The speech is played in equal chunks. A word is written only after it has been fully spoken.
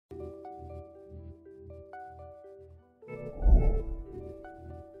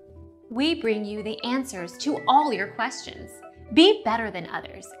We bring you the answers to all your questions. Be better than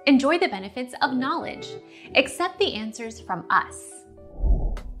others. Enjoy the benefits of knowledge. Accept the answers from us.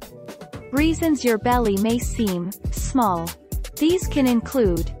 Reasons your belly may seem small. These can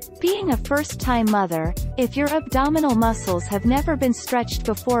include being a first-time mother. If your abdominal muscles have never been stretched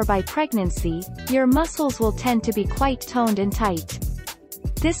before by pregnancy, your muscles will tend to be quite toned and tight.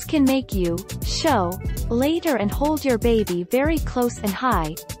 This can make you show later and hold your baby very close and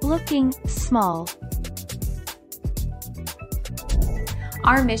high, looking small.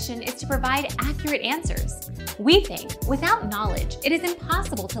 Our mission is to provide accurate answers. We think without knowledge, it is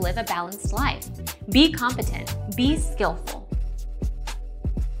impossible to live a balanced life. Be competent, be skillful.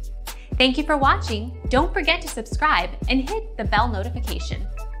 Thank you for watching. Don't forget to subscribe and hit the bell notification.